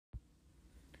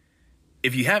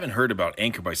If you haven't heard about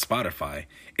Anchor by Spotify,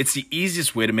 it's the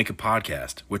easiest way to make a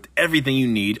podcast with everything you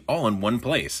need all in one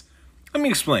place. Let me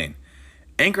explain.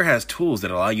 Anchor has tools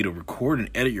that allow you to record and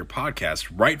edit your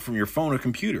podcast right from your phone or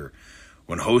computer.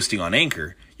 When hosting on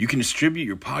Anchor, you can distribute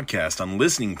your podcast on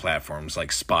listening platforms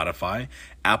like Spotify,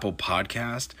 Apple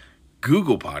Podcast,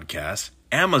 Google Podcast,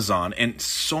 Amazon, and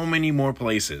so many more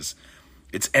places.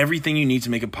 It's everything you need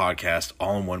to make a podcast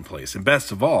all in one place. And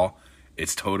best of all,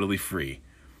 it's totally free.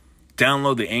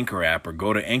 Download the Anchor app or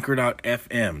go to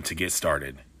anchor.fm to get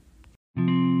started.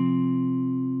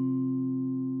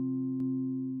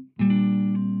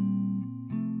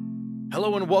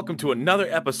 Hello and welcome to another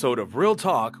episode of Real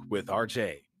Talk with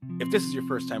RJ. If this is your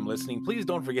first time listening, please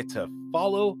don't forget to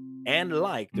follow and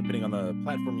like depending on the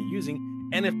platform you're using.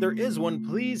 And if there is one,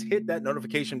 please hit that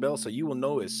notification bell so you will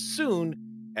know as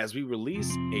soon as we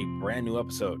release a brand new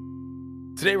episode.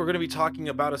 Today we're going to be talking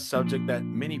about a subject that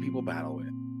many people battle with.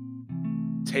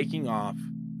 Taking off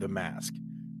the mask.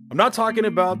 I'm not talking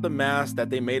about the mask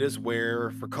that they made us wear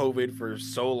for COVID for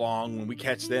so long when we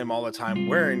catch them all the time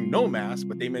wearing no mask,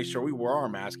 but they make sure we wore our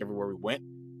mask everywhere we went.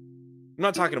 I'm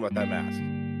not talking about that mask.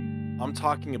 I'm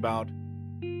talking about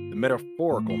the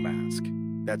metaphorical mask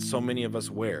that so many of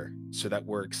us wear so that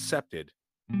we're accepted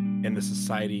in the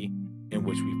society in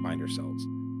which we find ourselves.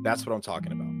 That's what I'm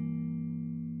talking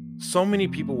about. So many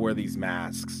people wear these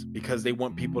masks because they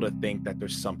want people to think that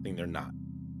there's something they're not.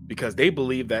 Because they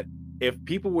believe that if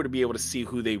people were to be able to see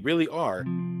who they really are,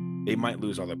 they might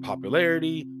lose all their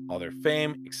popularity, all their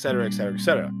fame, etc., etc.,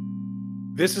 etc.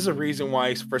 This is a reason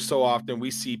why for so often we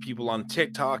see people on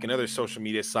TikTok and other social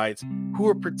media sites who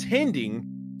are pretending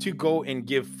to go and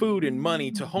give food and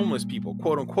money to homeless people,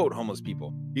 quote unquote homeless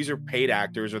people. These are paid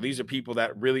actors, or these are people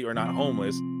that really are not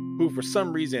homeless, who for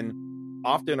some reason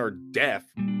often are deaf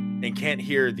and can't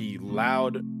hear the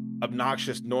loud,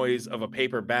 obnoxious noise of a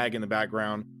paper bag in the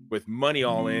background with money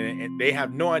all in it, and they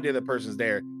have no idea the person's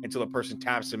there until the person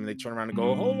taps them and they turn around and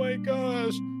go, "Oh my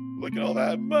gosh, look at all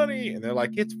that money." And they're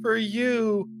like, "It's for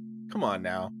you." Come on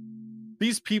now.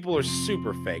 These people are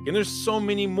super fake. And there's so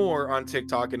many more on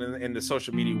TikTok and in the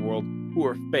social media world who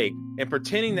are fake and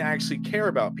pretending to actually care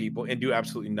about people and do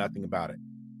absolutely nothing about it.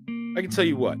 I can tell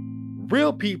you what,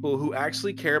 real people who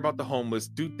actually care about the homeless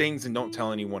do things and don't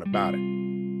tell anyone about it.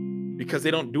 Because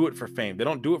they don't do it for fame. They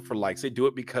don't do it for likes. They do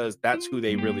it because that's who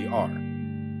they really are.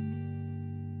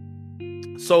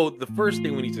 So the first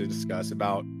thing we need to discuss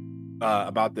about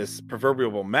this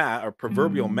proverbial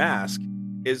mask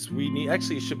is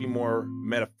it should be more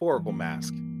metaphorical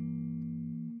mask.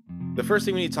 The first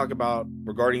thing we need to talk about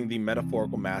regarding the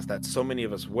metaphorical mask that so many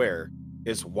of us wear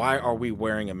is, why are we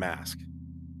wearing a mask?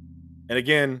 And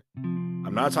again,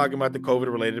 I'm not talking about the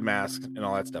COVID-related masks and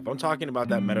all that stuff. I'm talking about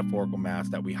that metaphorical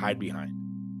mask that we hide behind.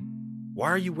 Why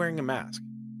are you wearing a mask?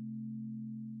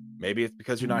 Maybe it's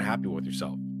because you're not happy with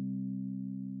yourself.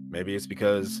 Maybe it's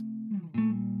because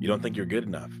you don't think you're good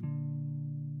enough.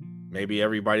 Maybe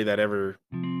everybody that ever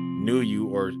knew you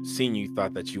or seen you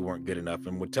thought that you weren't good enough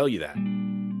and would tell you that.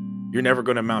 You're never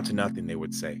going to amount to nothing, they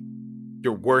would say.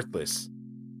 You're worthless.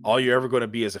 All you're ever going to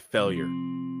be is a failure.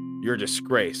 You're a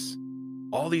disgrace.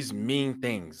 All these mean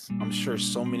things, I'm sure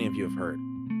so many of you have heard.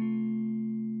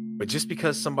 But just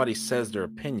because somebody says their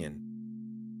opinion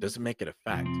doesn't make it a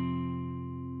fact.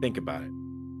 Think about it.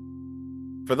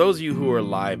 For those of you who were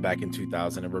alive back in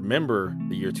 2000 and remember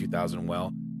the year 2000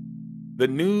 well, the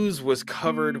news was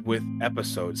covered with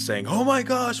episodes saying, "Oh my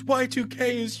gosh,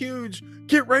 Y2K is huge.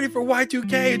 Get ready for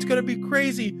Y2K. It's going to be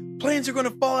crazy. Planes are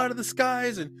going to fall out of the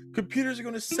skies and computers are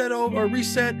going to set over or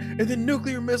reset, and then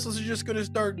nuclear missiles are just going to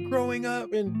start growing up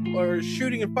or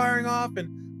shooting and firing off, and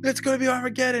it's going to be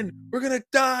Armageddon. We're going to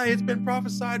die. It's been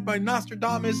prophesied by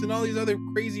Nostradamus and all these other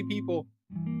crazy people."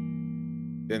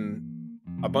 Then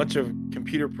a bunch of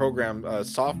computer program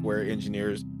software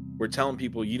engineers were telling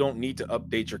people, you don't need to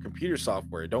update your computer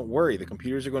software. Don't worry. The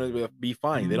computers are going to be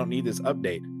fine. They don't need this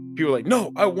update. People are like,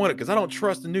 "No, I want it because I don't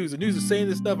trust the news. The news is saying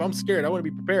this stuff. I'm scared. I want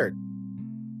to be prepared."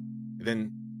 And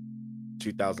then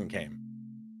 2000 came.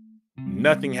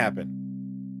 Nothing happened.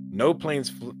 No planes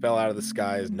fell out of the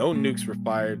skies. No nukes were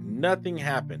fired. Nothing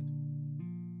happened.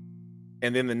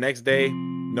 And then the next day,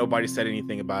 nobody said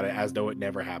anything about it as though it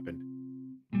never happened.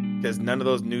 Because none of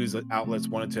those news outlets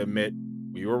wanted to admit,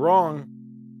 we were wrong.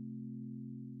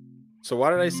 So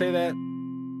why did I say that?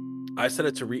 I said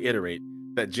it to reiterate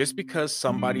that just because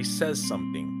somebody says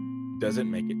something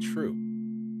doesn't make it true.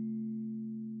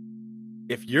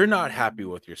 If you're not happy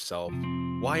with yourself,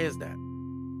 why is that?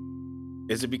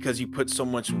 Is it because you put so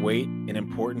much weight and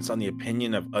importance on the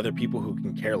opinion of other people who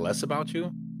can care less about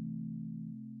you?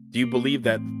 Do you believe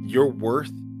that your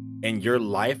worth And your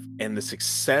life and the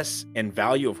success and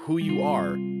value of who you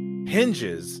are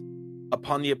hinges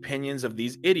upon the opinions of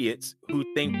these idiots who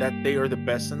think that they are the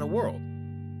best in the world.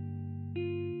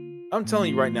 I'm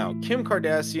telling you right now, Kim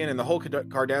Kardashian and the whole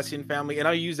Kardashian family, and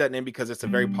I use that name because it's a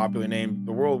very popular name.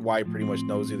 The worldwide pretty much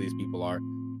knows who these people are.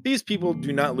 These people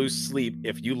do not lose sleep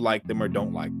if you like them or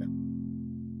don't like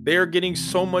them. They are getting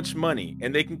so much money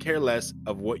and they can care less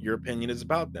of what your opinion is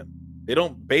about them. They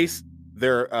don't base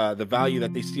their the value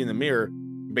that they see in the mirror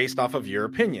based off of your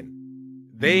opinion.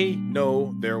 They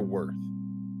know their worth.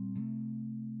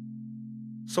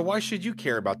 So why should you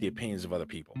care about the opinions of other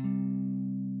people?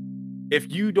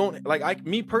 If you don't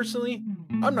me personally,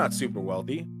 I'm not super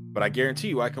wealthy, but I guarantee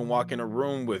you I can walk in a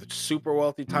room with super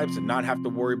wealthy types and not have to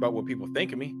worry about what people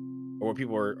think of me or what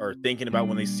people are thinking about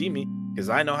when they see me, because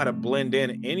I know how to blend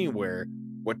in anywhere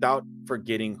without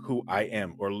forgetting who I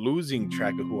am or losing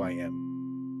track of who I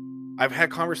am. I've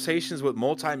had conversations with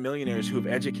multimillionaires who have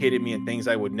educated me in things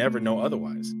I would never know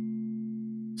otherwise.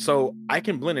 So I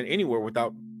can blend in anywhere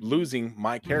without losing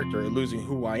my character or losing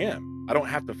who I am. I don't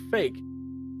have to fake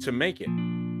to make it.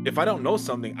 If I don't know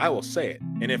something, I will say it.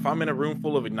 And if I'm in a room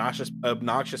full of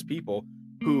obnoxious people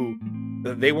who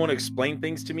they want to explain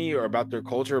things to me or about their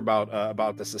culture,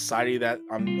 about the society that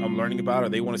I'm learning about, or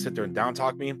they want to sit there and down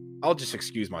talk me, I'll just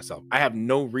excuse myself. I have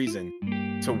no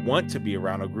reason to want to be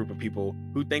around a group of people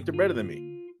who think they're better than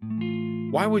me.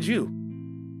 Why would you?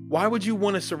 Why would you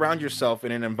want to surround yourself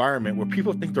in an environment where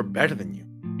people think they're better than you?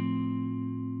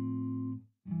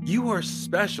 You are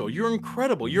special. You're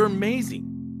incredible. You're amazing.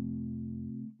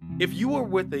 If you are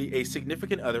with a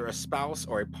significant other, a spouse,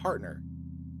 or a partner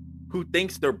who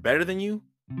thinks they're better than you,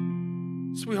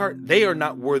 sweetheart, they are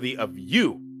not worthy of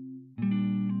you.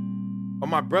 Or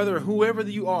my brother, whoever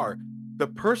you are, the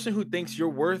person who thinks you're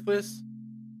worthless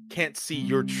can't see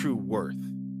your true worth.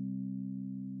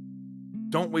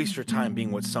 Don't waste your time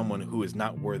being with someone who is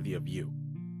not worthy of you.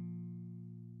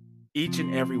 Each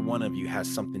and every one of you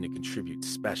has something to contribute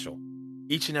special.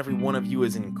 Each and every one of you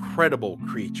is an incredible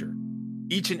creature.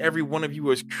 Each and every one of you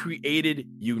is created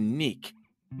unique.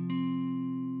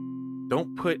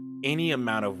 Don't put any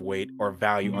amount of weight or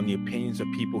value on the opinions of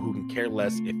people who can care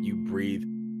less if you breathe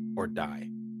or die.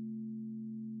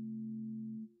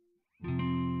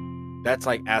 That's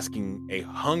like asking a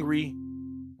hungry,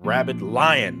 rabid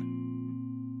lion.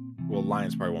 Well,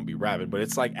 lions probably won't be rabid, but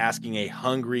it's like asking a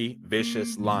hungry,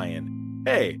 vicious lion,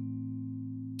 hey,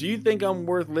 do you think I'm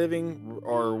worth living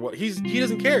or what? He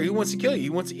doesn't care. He wants to kill you. He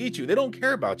wants to eat you. They don't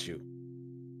care about you.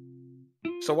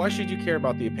 So why should you care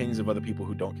about the opinions of other people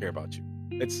who don't care about you?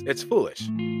 It's foolish.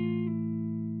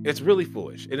 It's really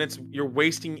foolish. And you're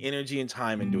wasting energy and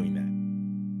time in doing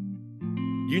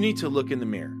that. You need to look in the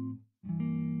mirror.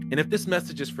 And if this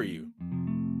message is for you,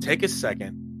 take a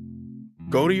second,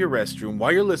 go to your restroom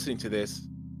while you're listening to this,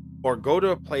 or go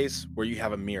to a place where you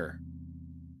have a mirror.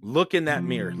 Look in that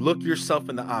mirror. Look yourself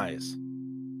in the eyes.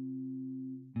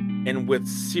 And with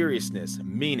seriousness,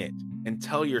 mean it and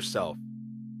tell yourself,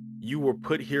 you were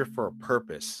put here for a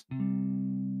purpose.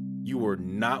 You are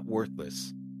not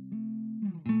worthless.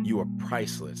 You are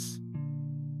priceless.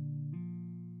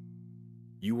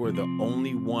 You are the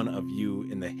only one of you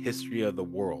in the history of the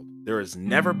world. There has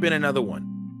never been another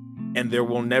one, and there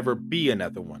will never be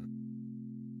another one.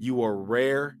 You are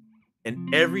rare,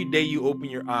 and every day you open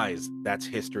your eyes, that's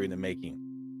history in the making.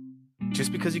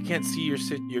 Just because you can't see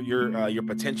your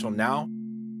potential now,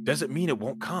 doesn't mean it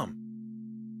won't come.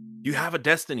 You have a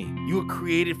destiny. You were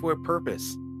created for a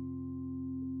purpose.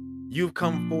 You've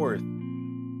come forth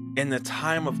in the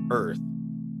time of Earth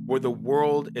where the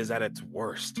world is at its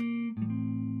worst.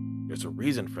 There's a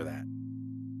reason for that.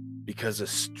 Because the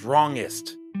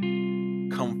strongest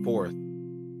come forth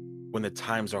when the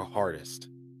times are hardest.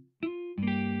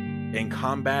 In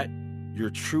combat, your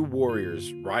true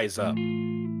warriors rise up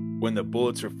when the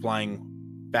bullets are flying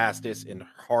fastest and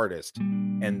hardest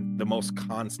and the most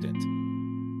constant.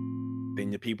 Then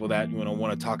the people that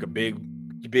want to talk a big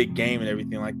game and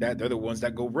everything like that, they're the ones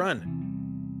that go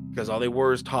run because all they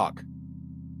were is talk.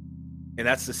 And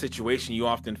that's the situation you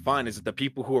often find, is that the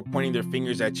people who are pointing their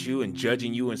fingers at you and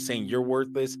judging you and saying you're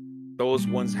worthless, those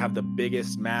ones have the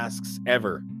biggest masks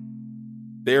ever.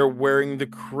 They're wearing the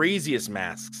craziest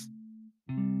masks.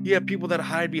 You have people that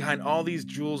hide behind all these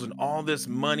jewels and all this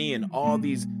money and all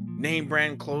these name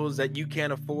brand clothes that you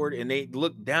can't afford, and they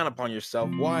look down upon yourself.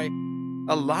 Why?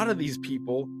 A lot of these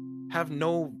people have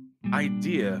no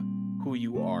idea who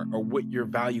you are or what your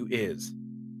value is.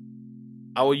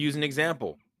 I will use an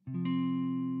example.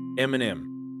 Eminem.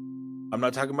 I'm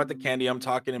not talking about the candy. I'm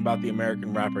talking about the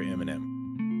American rapper Eminem.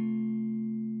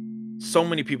 So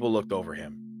many people looked over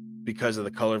him. because of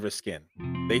the color of his skin.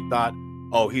 They thought,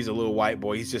 oh, he's a little white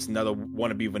boy. He's just another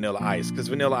wannabe Vanilla Ice, because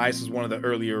Vanilla Ice was one of the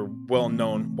earlier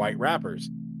well-known white rappers.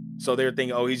 So they're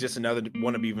thinking, oh, he's just another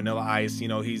wannabe Vanilla Ice.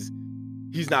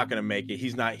 He's not gonna make it.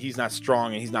 He's not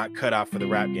strong, and he's not cut out for the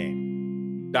rap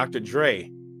game. Dr. Dre,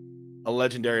 a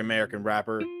legendary American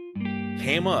rapper,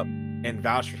 came up and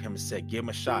vouched for him and said, give him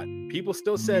a shot. People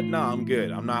still said, no, I'm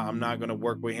good. I'm not gonna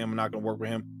work with him. I'm not gonna work with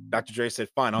him. Dr. Dre said,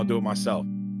 fine, I'll do it myself.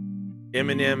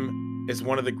 Eminem is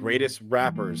one of the greatest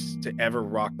rappers to ever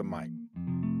rock the mic,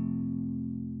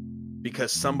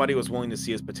 because somebody was willing to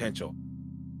see his potential.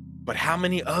 But how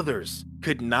many others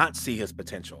could not see his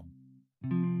potential?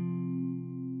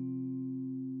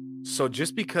 So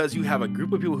just because you have a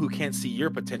group of people who can't see your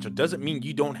potential doesn't mean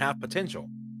you don't have potential.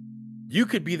 You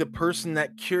could be the person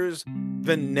that cures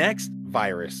the next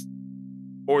virus,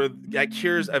 or that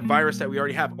cures a virus that we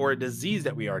already have, or a disease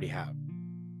that we already have.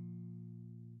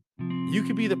 You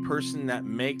could be the person that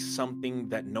makes something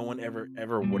that no one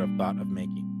ever would have thought of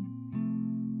making.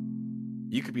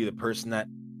 You could be the person that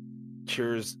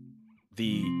cures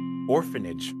the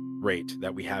orphanage rate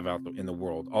that we have out in the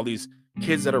world. All these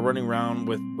kids that are running around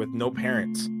with no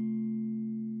parents.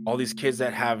 All these kids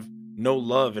that have no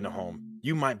love in a home.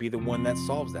 You might be the one that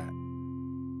solves that.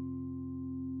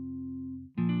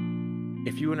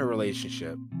 If you're in a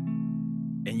relationship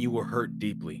and you were hurt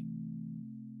deeply,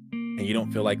 and you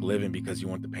don't feel like living because you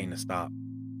want the pain to stop,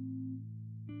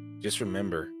 just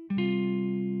remember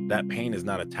that pain is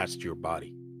not attached to your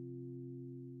body.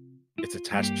 It's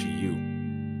attached to you.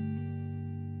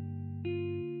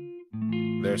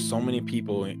 There are so many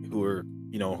people who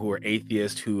are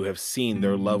atheists, who have seen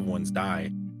their loved ones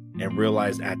die and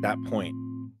realized at that point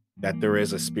that there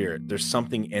is a spirit. There's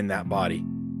something in that body,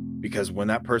 because when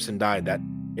that person died, that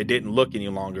it didn't look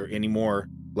anymore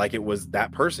like it was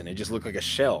that person. It just looked like a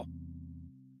shell.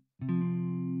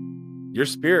 Your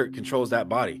spirit controls that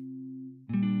body.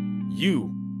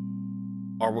 You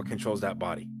are what controls that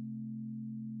body.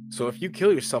 So if you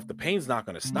kill yourself, the pain's not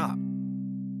going to stop.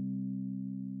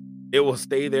 It will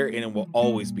stay there, and it will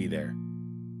always be there.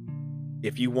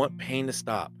 If you want pain to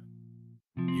stop,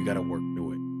 you got to work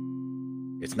through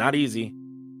it. It's not easy,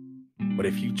 but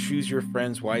if you choose your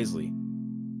friends wisely,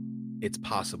 it's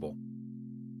possible.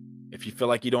 If you feel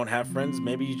like you don't have friends,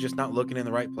 maybe you're just not looking in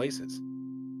the right places.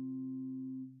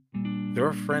 There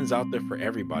are friends out there for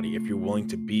everybody if you're willing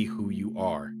to be who you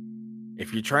are.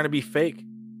 If you're trying to be fake,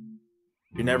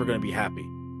 you're never going to be happy.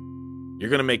 You're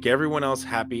going to make everyone else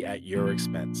happy at your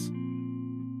expense.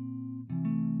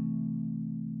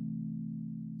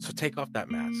 So take off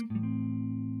that mask.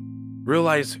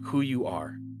 Realize who you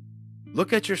are.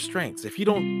 Look at your strengths. If you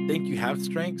don't think you have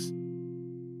strengths,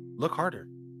 look harder.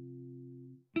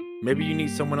 Maybe you need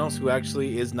someone else who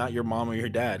actually is not your mom or your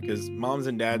dad, because moms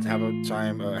and dads have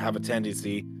a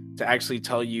tendency to actually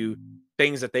tell you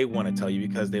things that they want to tell you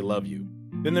because they love you.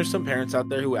 Then there's some parents out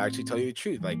there who actually tell you the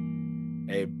truth, like,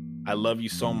 hey, I love you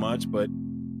so much, but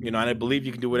and I believe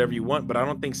you can do whatever you want, but I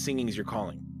don't think singing is your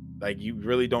calling. Like, you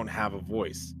really don't have a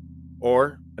voice.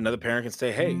 Or another parent can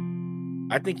say, hey,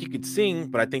 I think you could sing,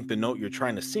 but I think the note you're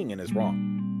trying to sing in is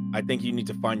wrong. I think you need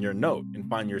to find your note and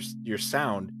find your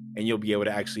sound, and you'll be able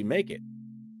to actually make it.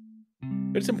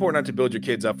 But it's important not to build your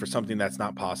kids up for something that's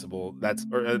not possible, that's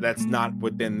not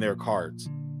within their cards.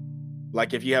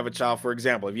 Like, if you have a child, for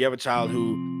example, if you have a child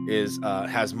who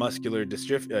has muscular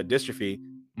dystrophy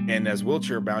and is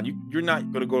wheelchair bound, you're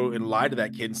not going to go and lie to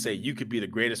that kid and say you could be the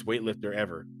greatest weightlifter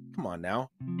ever. Come on now.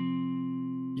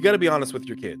 You got to be honest with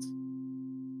your kids.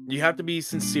 You have to be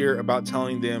sincere about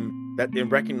telling them that,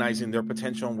 and recognizing their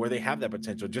potential and where they have that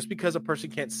potential. Just because a person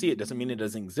can't see it doesn't mean it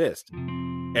doesn't exist.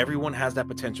 Everyone has that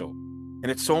potential. And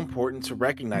it's so important to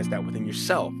recognize that within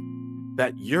yourself,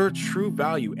 that your true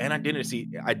value and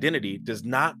identity does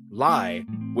not lie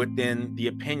within the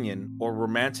opinion or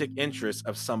romantic interests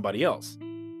of somebody else.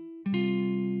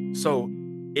 So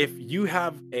if you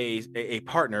have a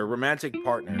partner, a romantic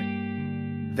partner,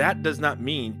 that does not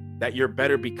mean that you're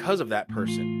better because of that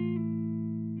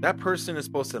person. That person is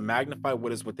supposed to magnify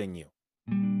what is within you.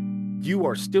 You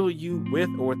are still you with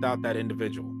or without that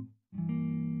individual.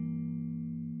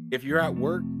 If you're at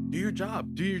work, do your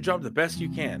job. Do your job the best you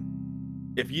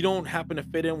can. If you don't happen to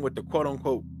fit in with the quote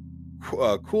unquote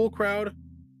cool crowd,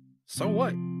 so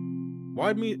what?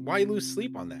 Why lose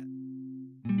sleep on that?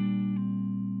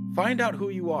 Find out who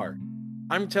you are.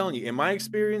 I'm telling you, in my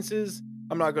experiences,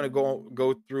 I'm not going to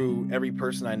go through every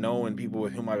person I know and people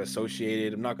with whom I've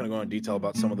associated. I'm not going to go into detail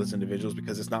about some of those individuals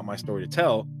because it's not my story to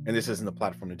tell, and this isn't the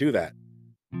platform to do that.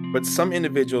 But some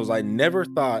individuals I never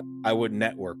thought I would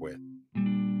network with.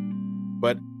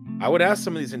 But I would ask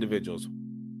some of these individuals,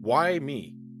 why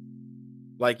me?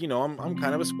 Like, I'm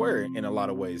kind of a square in a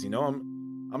lot of ways.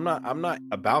 I'm not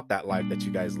about that life that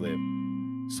you guys live.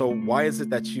 So why is it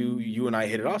that you and I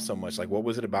hit it off so much? Like, what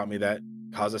was it about me that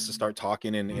caused us to start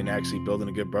talking and actually building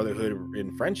a good brotherhood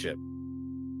and friendship?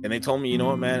 And they told me, you know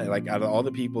what, man, like out of all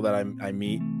the people that I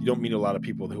meet, you don't meet a lot of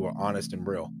people who are honest and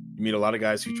real. You meet a lot of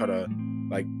guys who try to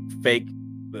like fake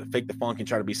fake the funk and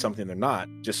try to be something they're not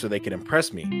just so they can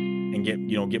impress me and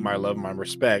get my love, my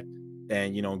respect,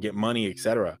 and get money,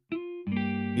 etc.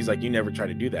 He's like, you never try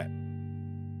to do that.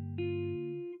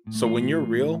 So when you're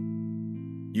real,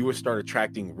 you will start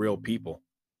attracting real people.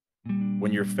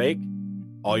 When you're fake,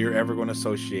 all you're ever going to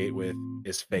associate with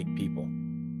is fake people.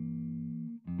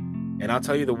 And I'll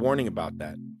tell you the warning about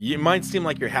that. You might seem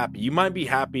like you're happy. You might be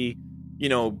happy,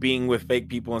 being with fake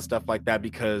people and stuff like that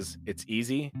because it's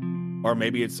easy, or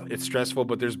maybe it's stressful,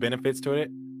 but there's benefits to it.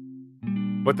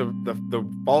 But the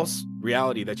false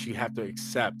reality that you have to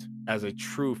accept as a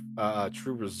true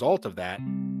result of that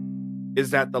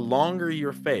is that the longer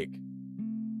you're fake,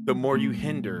 the more you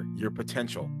hinder your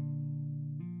potential.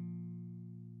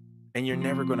 And you're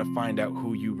never going to find out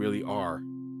who you really are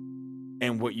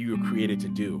and what you were created to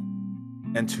do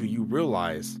until you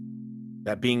realize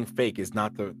that being fake is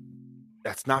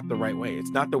that's not the right way.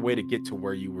 It's not the way to get to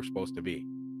where you were supposed to be.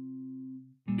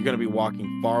 You're going to be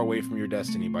walking far away from your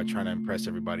destiny by trying to impress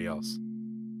everybody else.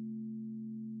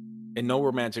 In no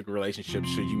romantic relationship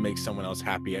should you make someone else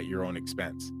happy at your own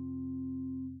expense.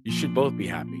 You should both be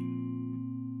happy.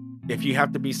 If you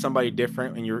have to be somebody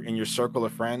different in your circle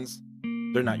of friends,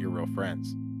 they're not your real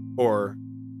friends, or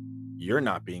you're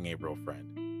not being a real friend.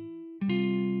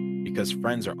 Because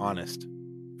friends are honest,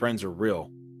 friends are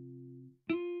real.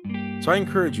 So I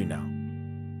encourage you now,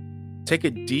 take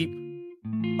a deep,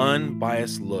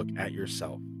 unbiased look at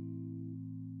yourself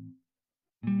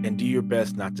and do your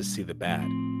best not to see the bad.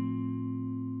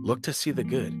 Look to see the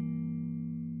good.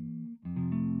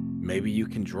 Maybe you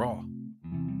can draw.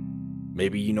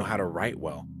 Maybe you know how to write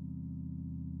well.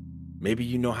 Maybe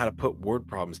you know how to put word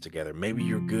problems together. Maybe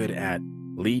you're good at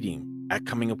leading, at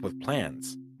coming up with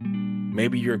plans.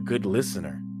 Maybe you're a good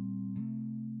listener.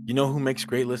 You know who makes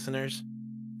great listeners?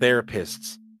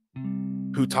 Therapists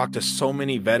who talk to so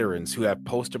many veterans who have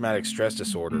post-traumatic stress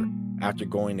disorder after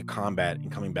going to combat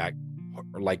and coming back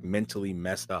like mentally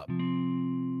messed up.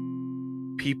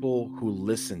 People who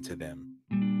listen to them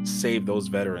save those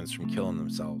veterans from killing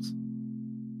themselves.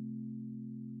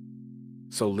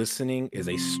 So listening is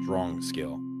a strong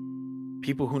skill.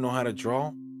 People who know how to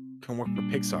draw can work for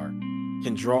Pixar,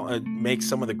 can draw and make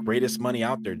some of the greatest money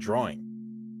out there drawing.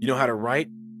 You know how to write?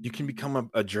 You can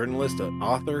become a journalist, an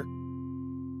author.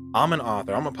 I'm an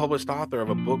author. I'm a published author of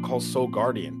a book called Soul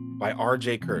Guardian by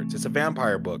R.J. Kurtz. It's a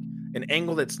vampire book, an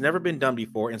angle that's never been done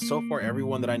before. And so far,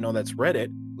 everyone that I know that's read it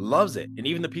loves it. And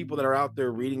even the people that are out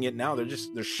there reading it now,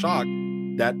 they're shocked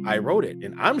that I wrote it.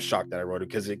 And I'm shocked that I wrote it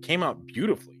because it came out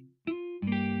beautifully.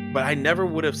 But I never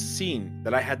would have seen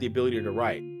that I had the ability to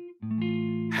write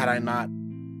had I not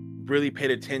really paid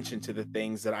attention to the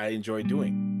things that I enjoy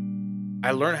doing.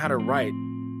 I learned how to write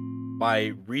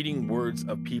by reading words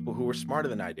of people who were smarter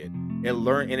than I did.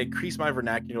 It increased my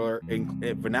vernacular,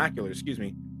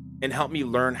 and helped me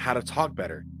learn how to talk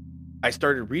better. I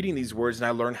started reading these words and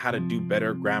I learned how to do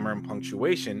better grammar and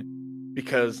punctuation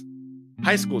because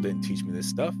high school didn't teach me this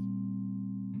stuff.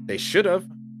 They should have,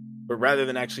 but rather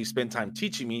than actually spend time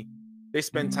teaching me, they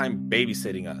spend time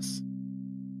babysitting us.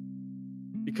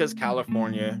 Because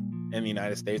California and the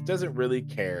United States doesn't really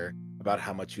care about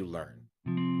how much you learn.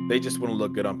 They just want to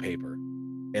look good on paper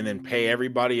and then pay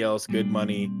everybody else good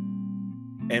money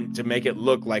and to make it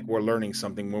look like we're learning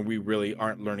something when we really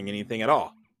aren't learning anything at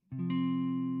all.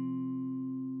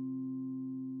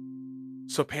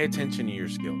 So pay attention to your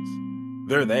skills.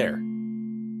 They're there.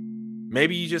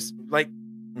 Maybe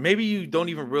you don't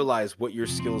even realize what your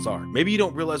skills are. Maybe you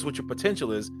don't realize what your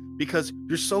potential is because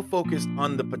you're so focused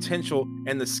on the potential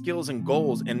and the skills and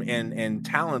goals and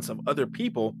talents of other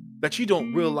people that you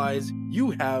don't realize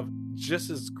you have just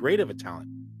as great of a talent.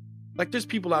 Like there's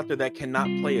people out there that cannot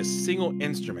play a single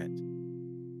instrument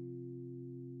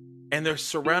and they're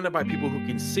surrounded by people who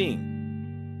can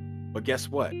sing. But guess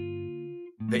what?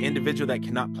 The individual that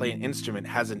cannot play an instrument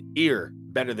has an ear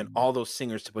better than all those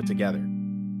singers to put together,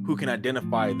 who can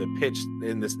identify the pitch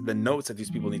and the notes that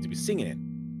these people need to be singing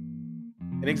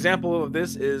in. An example of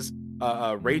this is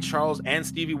Ray Charles and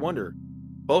Stevie Wonder.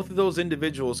 Both of those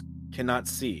individuals cannot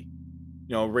see.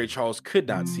 Ray Charles could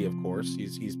not see, of course.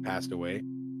 He's passed away.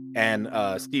 And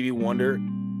Stevie Wonder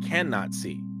cannot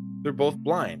see. They're both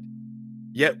blind.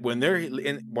 Yet while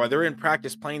they're in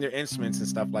practice playing their instruments and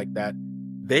stuff like that,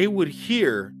 they would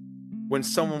hear when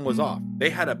someone was off. They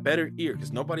had a better ear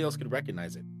because nobody else could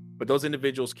recognize it. But those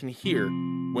individuals can hear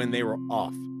when they were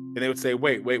off. And they would say,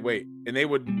 wait, wait, wait. And they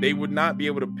would not be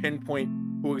able to pinpoint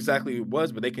who exactly it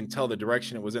was, but they can tell the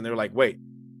direction it was in. They're like, wait,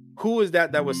 who is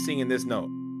that was singing this note?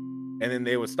 And then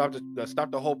they would stop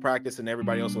the whole practice, and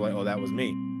everybody else was like, oh, that was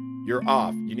me. You're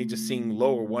off. You need to sing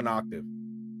lower 1 octave.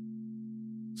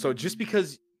 So just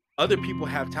because other people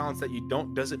have talents that you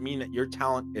don't doesn't mean that your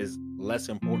talent is less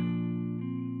important.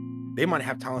 They might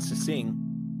have talents to sing,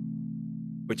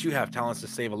 but you have talents to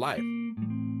save a life.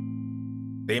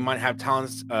 They might have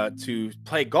talents to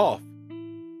play golf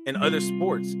and other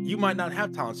sports. You might not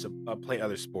have talents to play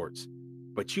other sports,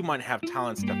 but you might have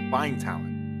talents to find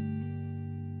talent.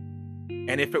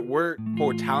 And if it were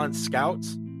for talent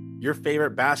scouts, your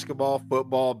favorite basketball,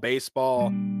 football,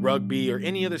 baseball, rugby, or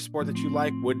any other sport that you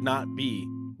like would not be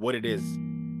what it is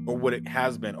or what it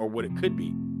has been or what it could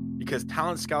be, because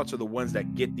talent scouts are the ones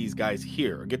that get these guys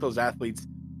here or get those athletes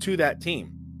to that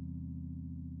team.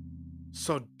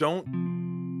 So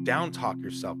don't down talk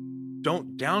yourself.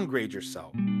 Don't downgrade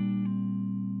yourself.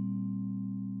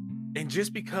 And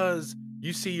just because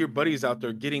you see your buddies out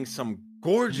there getting some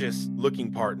gorgeous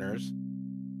looking partners,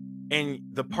 and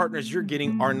the partners you're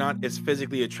getting are not as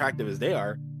physically attractive as they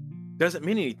are, doesn't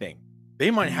mean anything. They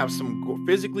might have some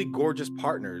physically gorgeous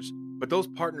partners, but those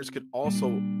partners could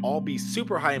also all be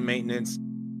super high maintenance,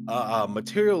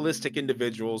 materialistic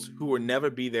individuals who would never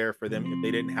be there for them if they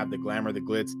didn't have the glamour, the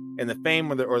glitz, and the fame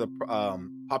or the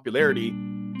popularity,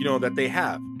 that they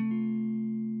have,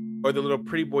 or the little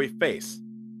pretty boy face.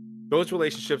 Those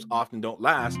relationships often don't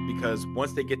last because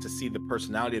once they get to see the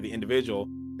personality of the individual,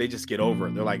 they just get over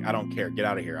it. They're like, I don't care. Get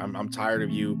out of here. I'm tired of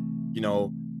you.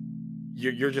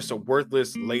 You're just a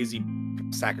worthless, lazy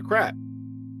sack of crap.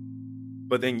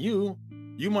 But then you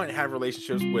might have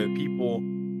relationships with people,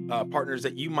 partners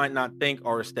that you might not think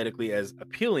are aesthetically as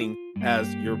appealing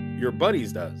as your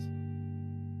buddies does.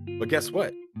 But guess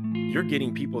what? You're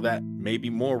getting people that may be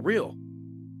more real,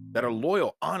 that are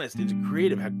loyal, honest, and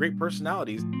creative, have great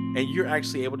personalities, and you're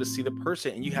actually able to see the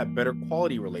person, and you have better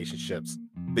quality relationships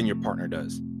than your partner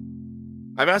does.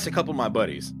 I've asked a couple of my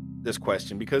buddies this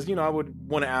question because, I would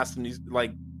want to ask them these,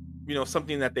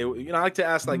 something that they, I like to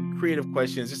ask like creative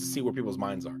questions just to see where people's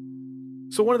minds are.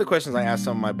 So one of the questions I asked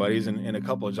some of my buddies in a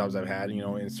couple of jobs I've had,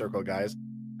 in circle of guys,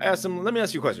 I asked them, let me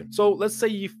ask you a question. So let's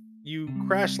say you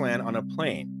crash land on a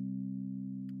plane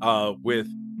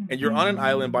and you're on an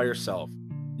island by yourself.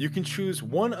 You can choose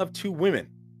one of 2 women.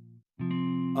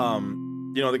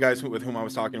 The guys with whom I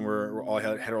was talking were all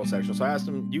heterosexual. So I asked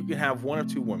them, you can have one of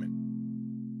 2 women.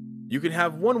 You can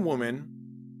have one woman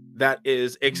that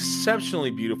is exceptionally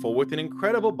beautiful with an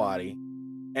incredible body,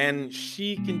 and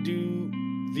she can do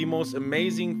the most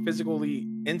amazing, physically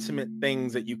intimate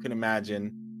things that you can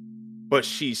imagine, but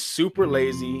she's super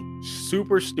lazy,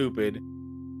 super stupid,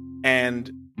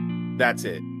 and that's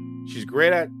it. She's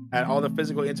great at all the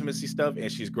physical intimacy stuff,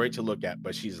 and she's great to look at,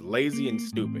 but she's lazy and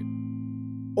stupid.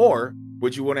 Or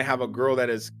would you want to have a girl that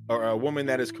is, or a woman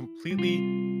that is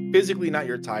completely physically not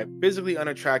your type, physically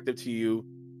unattractive to you,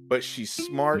 but she's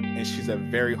smart and she's a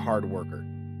very hard worker?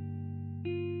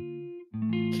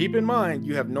 Keep in mind,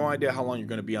 you have no idea how long you're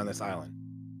going to be on this island.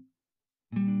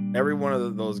 Every one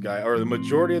of those guys, or the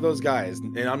majority of those guys,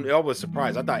 and I was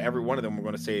surprised. I thought every one of them were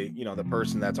going to say, the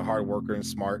person that's a hard worker and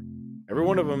smart. Every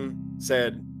one of them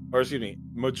said,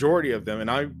 majority of them, and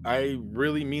I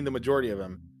really mean the majority of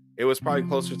them, it was probably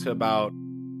closer to about,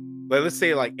 let's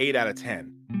say like 8 out of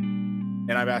 10.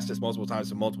 And I've asked this multiple times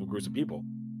to multiple groups of people.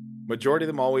 Majority of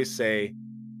them always say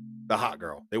the hot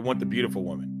girl. They want the beautiful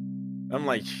woman. I'm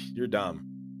like, you're dumb.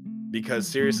 Because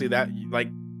seriously, that, like,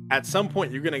 at some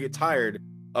point you're going to get tired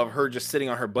of her just sitting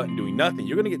on her butt and doing nothing.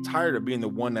 You're going to get tired of being the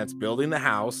one that's building the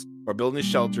house or building the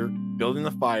shelter, building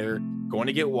the fire, going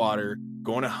to get water,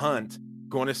 going to hunt,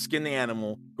 going to skin the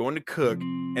animal, going to cook,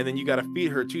 and then you got to feed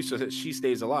her too so that she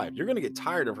stays alive. You're going to get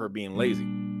tired of her being lazy.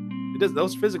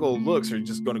 Those physical looks are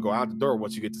just going to go out the door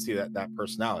once you get to see that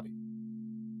personality.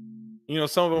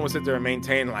 Some of them will sit there and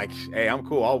maintain like, hey, I'm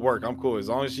cool, I'll work, I'm cool, as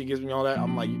long as she gives me all that.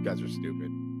 I'm like, you guys are stupid.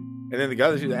 And then the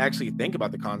guys who actually think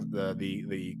about the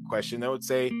question, they would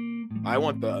say, I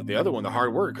want the other one, the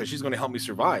hard work, because she's going to help me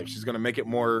survive. She's going to make it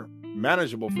more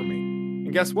manageable for me.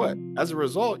 And guess what? As a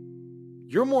result,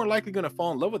 you're more likely going to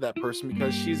fall in love with that person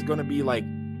because she's going to be like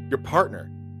your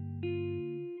partner.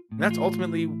 And that's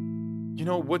ultimately,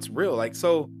 what's real. Like,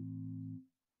 so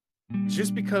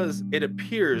just because it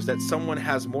appears that someone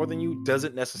has more than you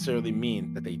doesn't necessarily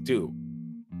mean that they do.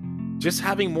 Just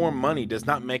having more money does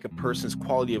not make a person's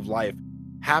quality of life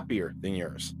happier than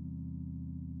yours.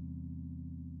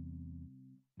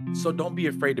 So don't be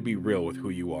afraid to be real with who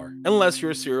you are, unless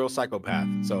you're a serial psychopath.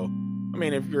 So, I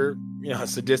mean, if you're, a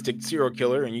sadistic serial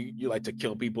killer and you like to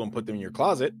kill people and put them in your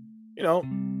closet, you know,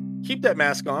 keep that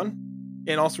mask on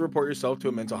and also report yourself to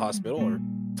a mental hospital or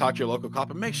talk to your local cop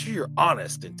and make sure you're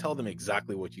honest and tell them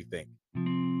exactly what you think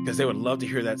because they would love to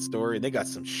hear that story. They got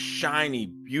some shiny,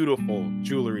 beautiful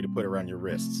jewelry to put around your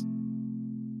wrists.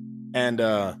 And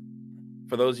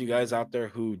for those of you guys out there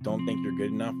who don't think you're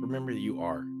good enough, remember that you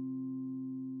are.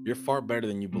 You're far better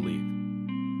than you believe.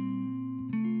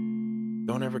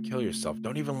 Don't ever kill yourself.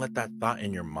 Don't even let that thought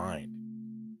in your mind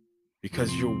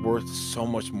because you're worth so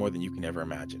much more than you can ever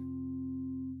imagine.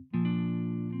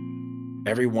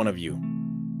 Every one of you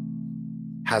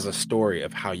has a story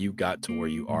of how you got to where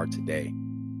you are today.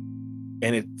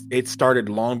 And it started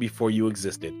long before you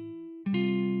existed.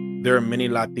 There are many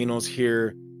Latinos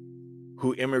here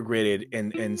who immigrated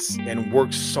and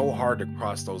worked so hard to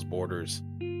cross those borders.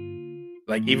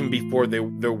 Like even before there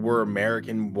were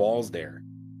American walls there.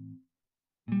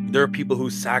 There are people who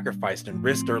sacrificed and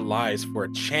risked their lives for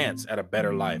a chance at a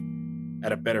better life,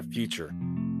 at a better future.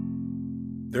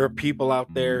 There are people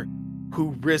out there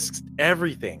who risked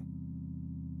everything,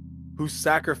 who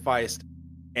sacrificed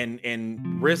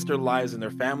and risked their lives and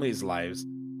their families' lives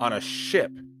on a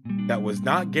ship that was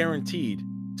not guaranteed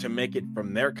to make it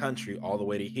from their country all the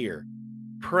way to here,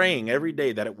 praying every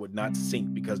day that it would not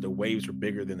sink because the waves were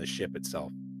bigger than the ship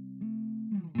itself.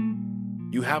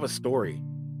 You have a story.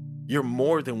 You're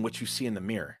more than what you see in the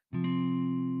mirror.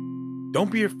 Don't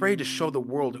be afraid to show the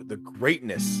world the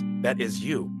greatness that is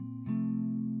you.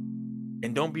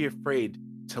 And don't be afraid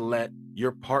to let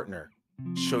your partner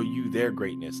show you their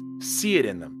greatness. See it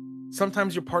in them.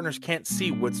 Sometimes your partners can't see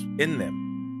what's in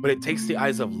them, but it takes the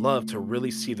eyes of love to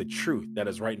really see the truth that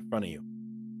is right in front of you.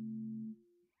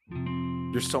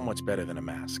 You're so much better than a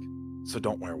mask, so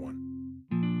don't wear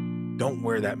one. Don't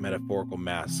wear that metaphorical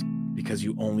mask because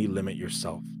you only limit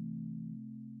yourself.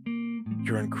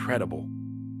 You're incredible.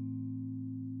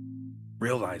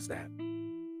 Realize that.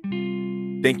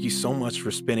 Thank you so much for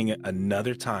spending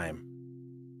another time,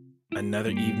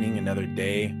 another evening, another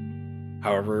day,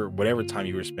 whatever time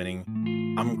you were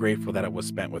spending. I'm grateful that it was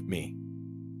spent with me.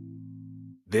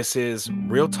 This is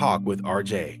Real Talk with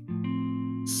RJ,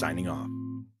 signing off.